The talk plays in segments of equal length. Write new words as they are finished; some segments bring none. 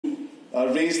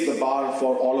raised the bar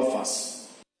for all of us.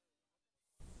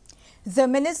 The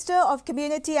Minister of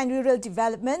Community and Rural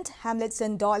Development,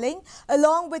 Hamletson Darling,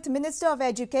 along with Minister of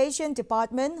Education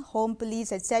Department, Home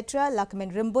Police, etc.,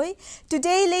 Lakman Rimboy,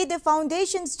 today laid the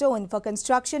foundation stone for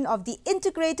construction of the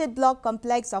integrated block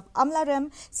complex of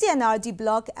Amlarem CNRD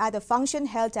block at a function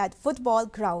held at Football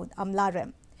Ground,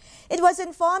 Amlarem. It was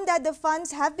informed that the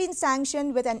funds have been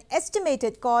sanctioned with an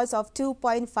estimated cost of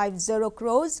 2.50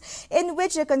 crores, in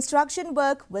which the construction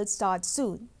work will start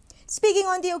soon. Speaking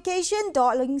on the occasion,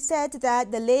 Darling said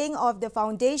that the laying of the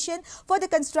foundation for the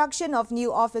construction of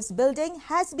new office building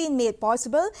has been made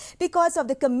possible because of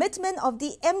the commitment of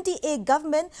the MDA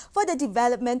government for the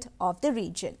development of the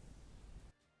region.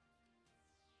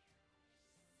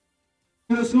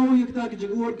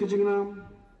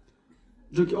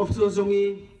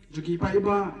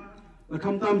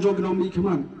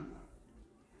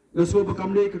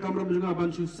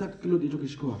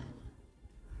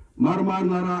 Mar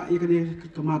nara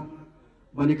ikade kamat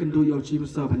bani kendu yau ci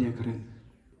besar bani keren.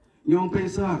 Yang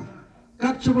pesar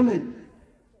kat cebelet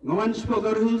ngawan spo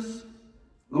garhus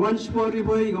ngawan spo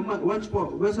riboy ngawan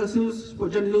spo wesasus spo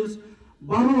janhus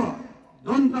baru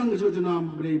don tang jo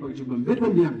jenam beri bagi jubam bet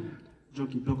pembiang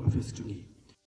joki block office jungi.